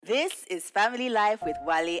This is Family Life with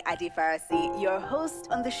Wale Adefarasi, your host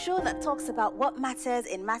on the show that talks about what matters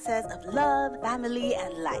in matters of love, family,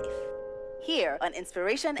 and life. Here on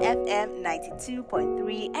Inspiration FM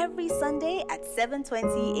 92.3 every Sunday at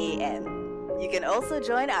 7:20 a.m. You can also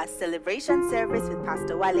join our celebration service with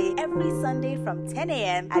Pastor Wale every Sunday from 10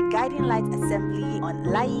 a.m. at Guiding Light Assembly on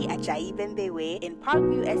Lai Ajayi Bembe Way in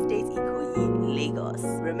Parkview Estate, Ikoyi, Lagos.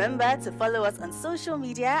 Remember to follow us on social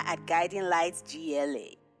media at Guiding Lights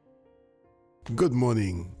GLA. Good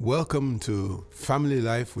morning. Welcome to Family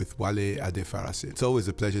Life with Wale Adefarasi. It's always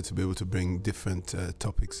a pleasure to be able to bring different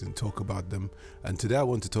topics and talk about them. And today I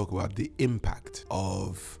want to talk about the impact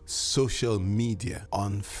of social media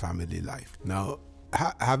on family life. Now,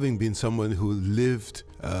 having been someone who lived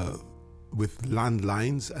with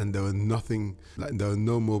landlines and there were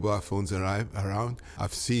no mobile phones around,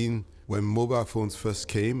 I've seen when mobile phones first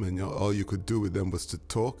came and all you could do with them was to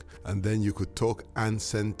talk, and then you could talk and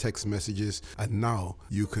send text messages, and now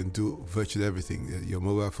you can do virtually everything. Your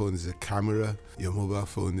mobile phone is a camera, your mobile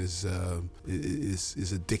phone is a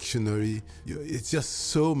dictionary. It's just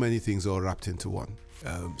so many things all wrapped into one.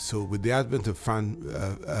 So with the advent of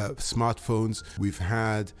smartphones, we've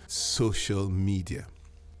had social media.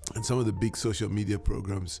 And some of the big social media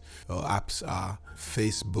programs or apps are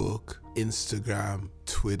Facebook, Instagram,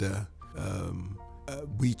 Twitter,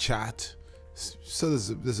 WeChat. So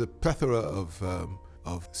there's a plethora of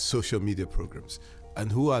social media programs.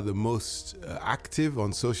 And who are the most active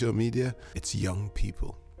on social media? It's young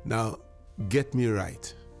people. Now, get me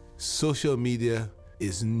right. Social media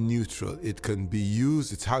is neutral. It can be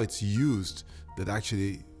used. It's how it's used that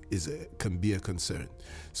actually can be a concern.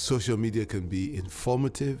 Social media can be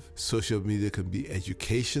informative. Social media can be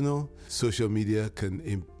educational. Social media can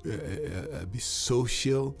be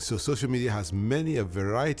social. So social media has a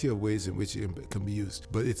variety of ways in which it can be used.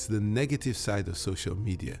 But it's the negative side of social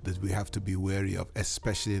media that we have to be wary of,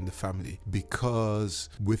 especially in the family. Because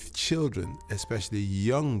with children, especially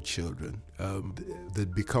young children,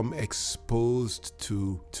 that become exposed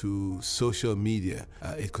to social media,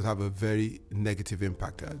 it could have a very negative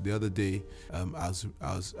impact. The other day, I was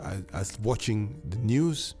watching the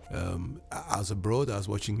news. I was abroad, I was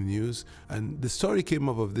watching the news, and the story came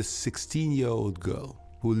up of this 16-year-old girl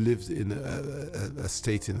who lived in a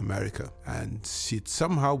state in America, and she'd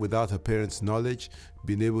somehow, without her parents' knowledge,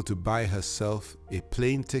 been able to buy herself a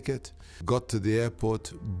plane ticket, got to the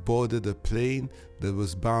airport, boarded a plane that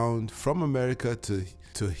was bound from America to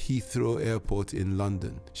Heathrow Airport in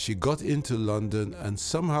London. She got into London and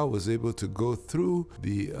somehow was able to go through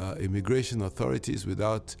the immigration authorities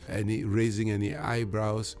without raising any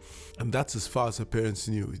eyebrows. And that's as far as her parents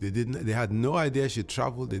knew. They had no idea she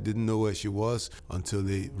traveled. They didn't know where she was until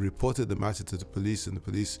they reported the matter to the police, and the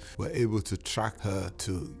police were able to track her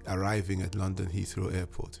to arriving at London Heathrow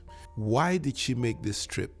Airport. Why did she make this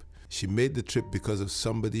trip? She made the trip because of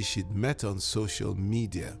somebody she'd met on social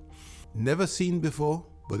media. Never seen before,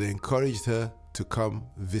 but they encouraged her to come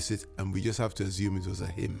visit, and we just have to assume it was a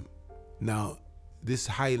him. Now, this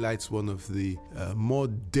highlights one of the more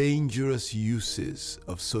dangerous uses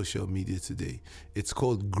of social media today. It's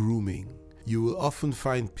called grooming. You will often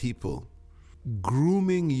find people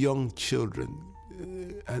grooming young children,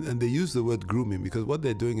 and they use the word grooming because what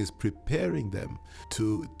they're doing is preparing them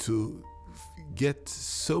to get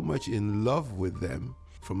so much in love with them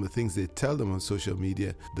from the things they tell them on social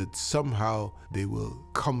media that somehow they will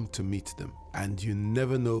come to meet them. And you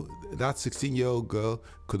never know, that 16-year-old girl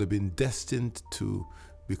could have been destined to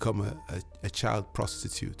become a child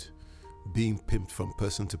prostitute, being pimped from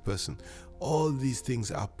person to person. All these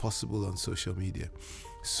things are possible on social media.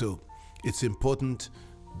 So it's important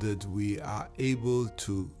that we are able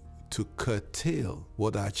to curtail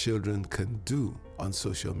what our children can do on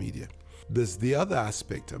social media. There's the other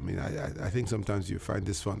aspect. I mean, I think sometimes you find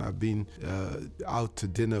this fun. I've been out to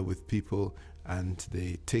dinner with people and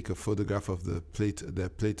they take a photograph of their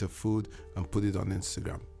plate of food and put it on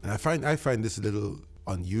Instagram. And I find this a little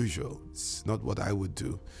unusual. It's not what I would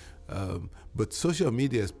do. But social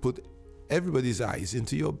media has put everybody's eyes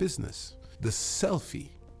into your business. The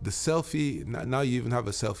selfie, now you even have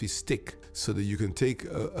a selfie stick so that you can take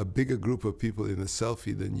a bigger group of people in a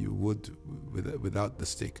selfie than you would without the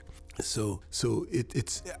stick. So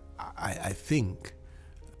it's I think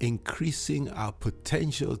increasing our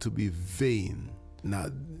potential to be vain. Now,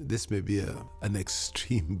 this may be an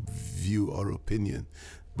extreme view or opinion,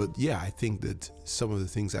 but yeah, I think that some of the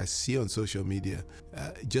things I see on social media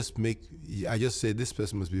I just say this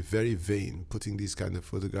person must be very vain putting these kind of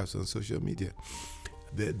photographs on social media.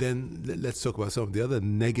 Then let's talk about some of the other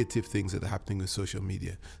negative things that are happening with social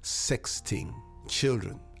media. Sexting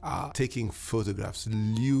children. are taking photographs,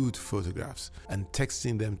 lewd photographs, and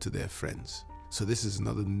texting them to their friends. So this is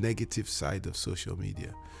another negative side of social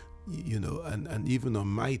media. And even on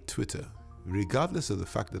my Twitter, regardless of the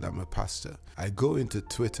fact that I'm a pastor, I go into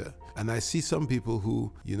Twitter and I see some people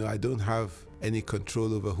who, I don't have any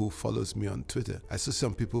control over who follows me on Twitter. I see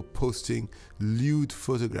some people posting lewd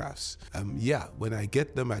photographs. When I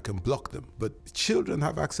get them, I can block them. But children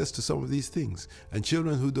have access to some of these things. And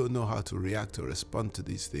children who don't know how to react or respond to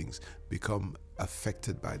these things become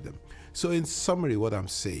affected by them. So in summary, what I'm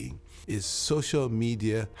saying is social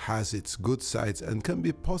media has its good sides and can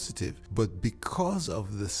be positive, but because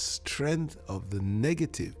of the strength of the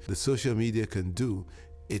negative the social media can do,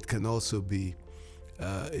 it can also be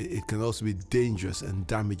dangerous and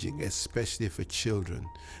damaging, especially for children.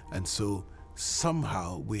 And so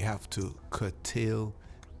somehow we have to curtail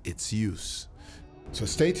its use. So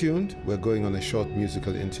stay tuned. We're going on a short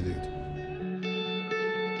musical interlude.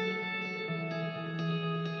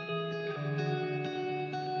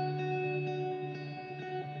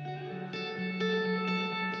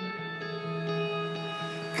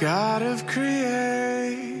 God of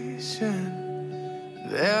creation,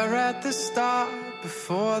 there at the start,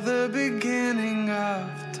 before the beginning of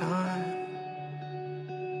time.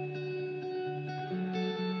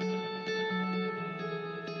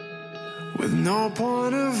 With no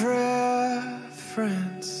point of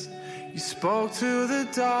reference, you spoke to the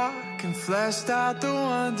dark and fleshed out the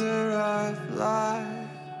wonder of life.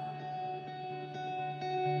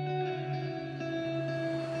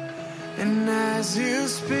 And as you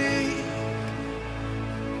speak,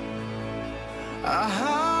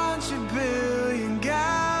 100 billion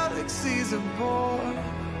galaxies are born.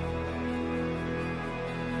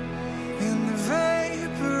 In the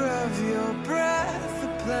vapor of your breath, the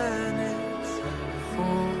planets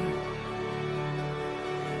form.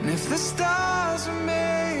 And if the stars were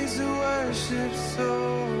made to worship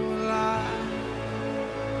so light,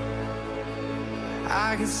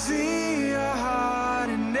 I can see your heart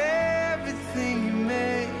in everything you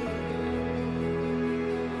made.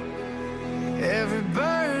 Every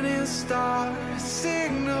burning star, a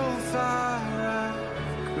signal fire of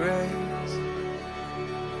grace.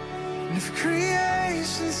 And if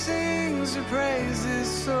creation sings your praises,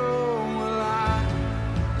 so will I.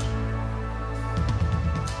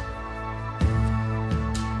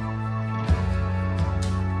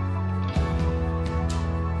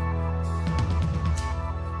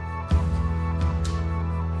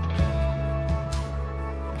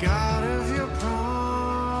 God of your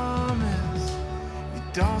promise, you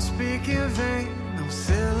don't speak in vain, no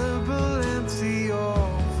syllable empty your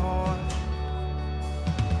voice.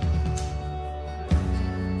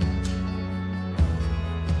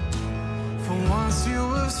 For once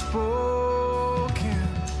you have spoken,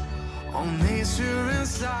 all nature and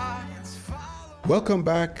science follow. Welcome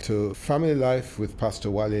back to Family Life with Pastor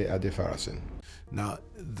Wale Adefarasin. Now,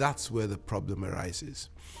 that's where the problem arises.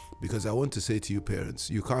 Because I want to say to you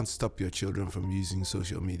parents, you can't stop your children from using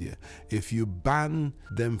social media. If you ban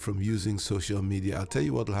them from using social media, I'll tell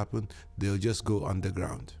you what will happen. They'll just go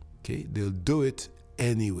underground. Okay? They'll do it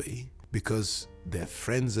anyway because their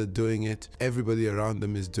friends are doing it. Everybody around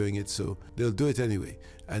them is doing it. So they'll do it anyway.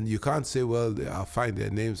 And you can't say, well, I'll find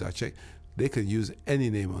their names, I'll check. They can use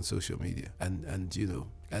any name on social media. And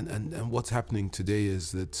what's happening today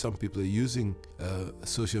is that some people are using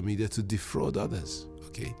social media to defraud others.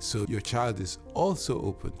 Okay, so your child is also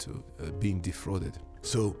open to being defrauded.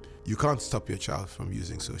 So you can't stop your child from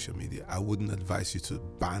using social media. I wouldn't advise you to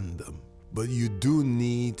ban them, but you do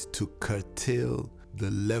need to curtail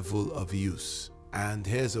the level of use. And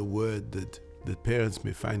here's a word that parents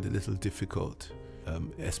may find a little difficult,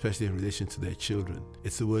 especially in relation to their children.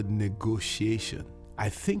 It's the word negotiation. I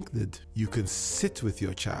think that you can sit with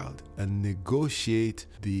your child and negotiate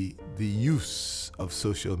the use of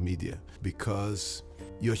social media, because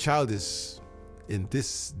your child is, in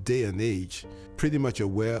this day and age, pretty much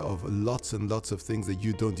aware of lots and lots of things that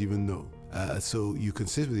you don't even know. So you can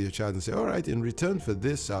sit with your child and say, all right, in return for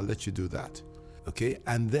this, I'll let you do that. Okay?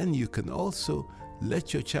 And then you can also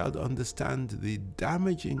let your child understand the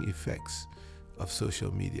damaging effects of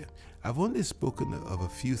social media. I've only spoken of a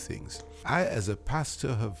few things. I, as a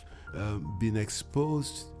pastor, have been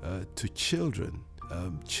exposed to children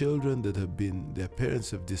that their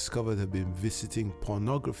parents have discovered have been visiting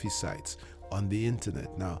pornography sites on the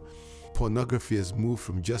internet. Now, pornography has moved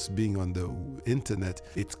from just being on the internet,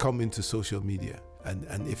 it's come into social media.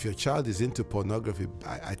 And if your child is into pornography,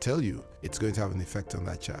 I tell you, it's going to have an effect on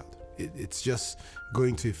that child. It's just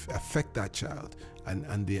going to affect that child.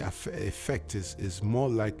 And the effect is more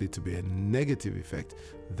likely to be a negative effect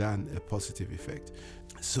than a positive effect.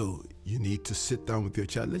 So you need to sit down with your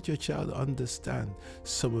child. Let your child understand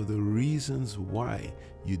some of the reasons why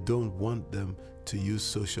you don't want them to use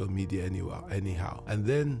social media anyhow. And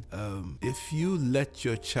then if you let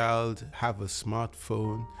your child have a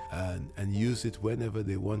smartphone and use it whenever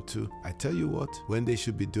they want to, I tell you what, when they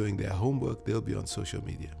should be doing their homework, they'll be on social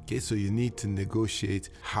media. Okay, so you need to negotiate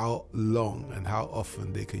how long and how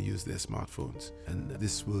often they can use their smartphones. And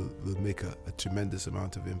this will make a tremendous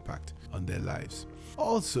amount of impact on their lives.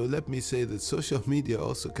 Also, let me say that social media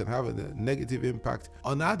also can have a negative impact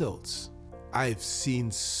on adults. I've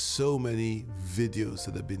seen so many videos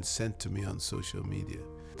that have been sent to me on social media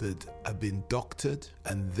that have been doctored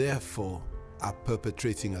and therefore are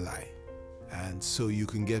perpetrating a lie. And so you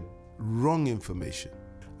can get wrong information.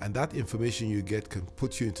 And that information you get can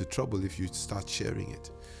put you into trouble if you start sharing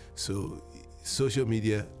it. So social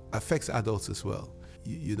media affects adults as well.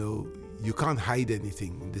 You know, you can't hide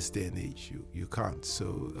anything in this day and age. You can't.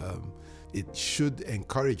 So it should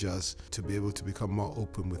encourage us to be able to become more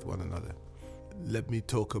open with one another. Let me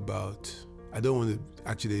talk about, I don't want to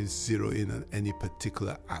actually zero in on any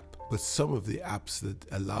particular app, but some of the apps that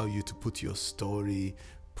allow you to put your story,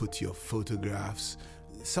 put your photographs.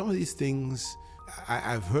 Some of these things,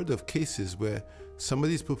 I've heard of cases where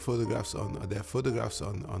somebody's put their photographs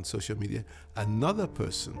on social media. Another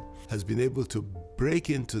person has been able to break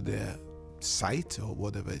into their site or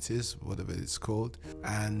whatever it is, whatever it's called,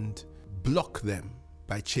 and block them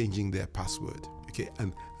by changing their password. Okay,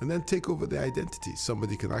 and then take over their identity.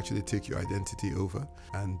 Somebody can actually take your identity over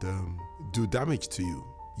and do damage to you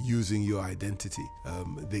using your identity.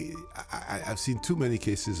 I've seen too many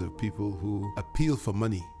cases of people who appeal for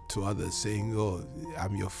money to others, saying, "Oh,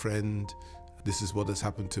 I'm your friend. This is what has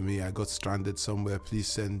happened to me. I got stranded somewhere. Please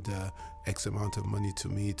send X amount of money to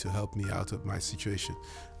me to help me out of my situation."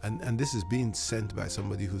 And this is being sent by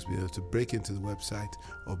somebody who's been able to break into the website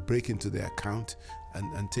or break into their account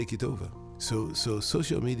and take it over. So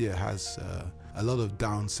social media has a lot of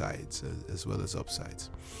downsides as well as upsides.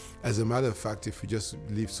 As a matter of fact, if we just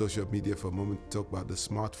leave social media for a moment to talk about the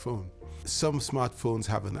smartphone, some smartphones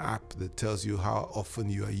have an app that tells you how often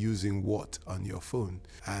you are using what on your phone.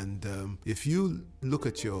 And if you look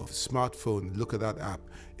at your smartphone, look at that app,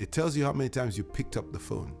 it tells you how many times you picked up the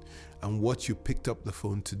phone and what you picked up the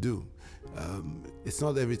phone to do. It's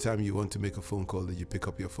not every time you want to make a phone call that you pick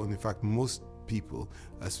up your phone. In fact, most people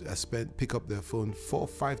pick up their phone 4 or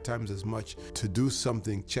 5 times as much to do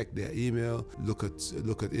something, check their email, look at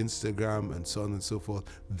Instagram and so on and so forth,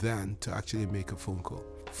 than to actually make a phone call.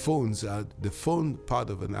 The phone part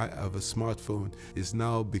of a smartphone is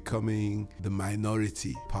now becoming the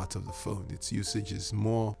minority part of the phone. Its usage is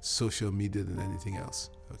more social media than anything else.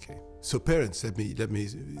 Okay, so parents, let me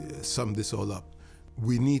sum this all up.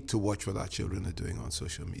 We need to watch what our children are doing on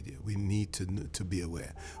social media. We need to be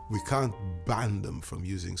aware. We can't ban them from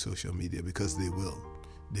using social media because they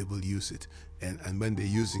will use it. And when they're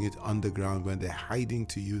using it underground, when they're hiding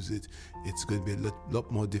to use it, it's going to be a lot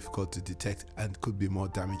more difficult to detect and could be more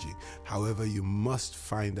damaging. However, you must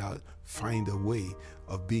find a way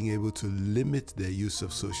of being able to limit their use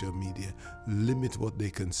of social media, limit what they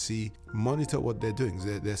can see, monitor what they're doing.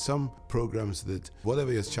 There are some programs that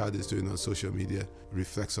whatever your child is doing on social media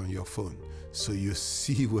reflects on your phone. So you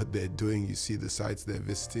see what they're doing, you see the sites they're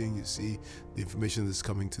visiting, you see the information that's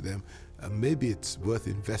coming to them. Maybe it's worth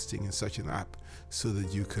investing in such an app so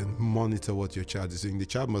that you can monitor what your child is doing. The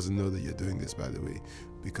child mustn't know that you're doing this, by the way,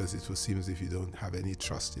 because it will seem as if you don't have any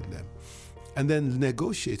trust in them. And then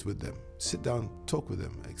negotiate with them. Sit down, talk with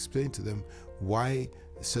them, explain to them why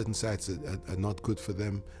certain sites are not good for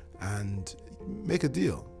them, and make a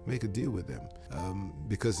deal with them.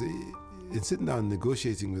 Because in sitting down and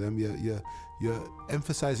negotiating with them, you're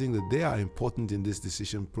emphasizing that they are important in this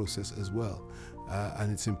decision process as well.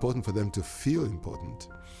 And it's important for them to feel important,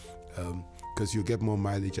 because you get more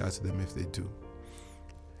mileage out of them if they do.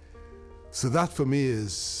 So that for me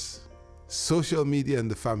is social media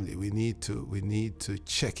and the family. We need to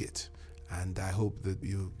check it, and I hope that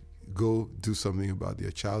you go do something about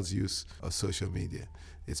your child's use of social media.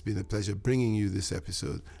 It's been a pleasure bringing you this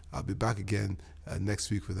episode. I'll be back again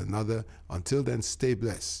next week with another. Until then, stay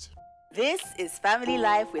blessed. This is Family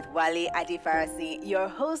Life with Wale Adefarasi, your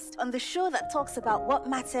host on the show that talks about what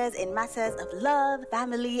matters in matters of love,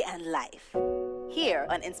 family, and life. Here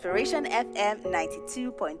on Inspiration FM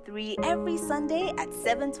 92.3 every Sunday at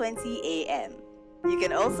 7:20 a.m. You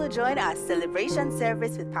can also join our celebration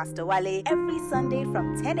service with Pastor Wale every Sunday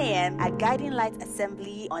from 10 a.m. at Guiding Light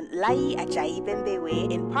Assembly on Layi Ajayi Bembe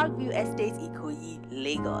Way in Parkview Estate, Ikoyi,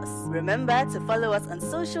 Lagos. Remember to follow us on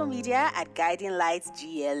social media at Guiding Lights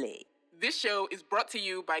GLA. This show is brought to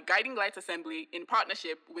you by Guiding Light Assembly in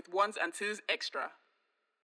partnership with Ones and Twos Extra.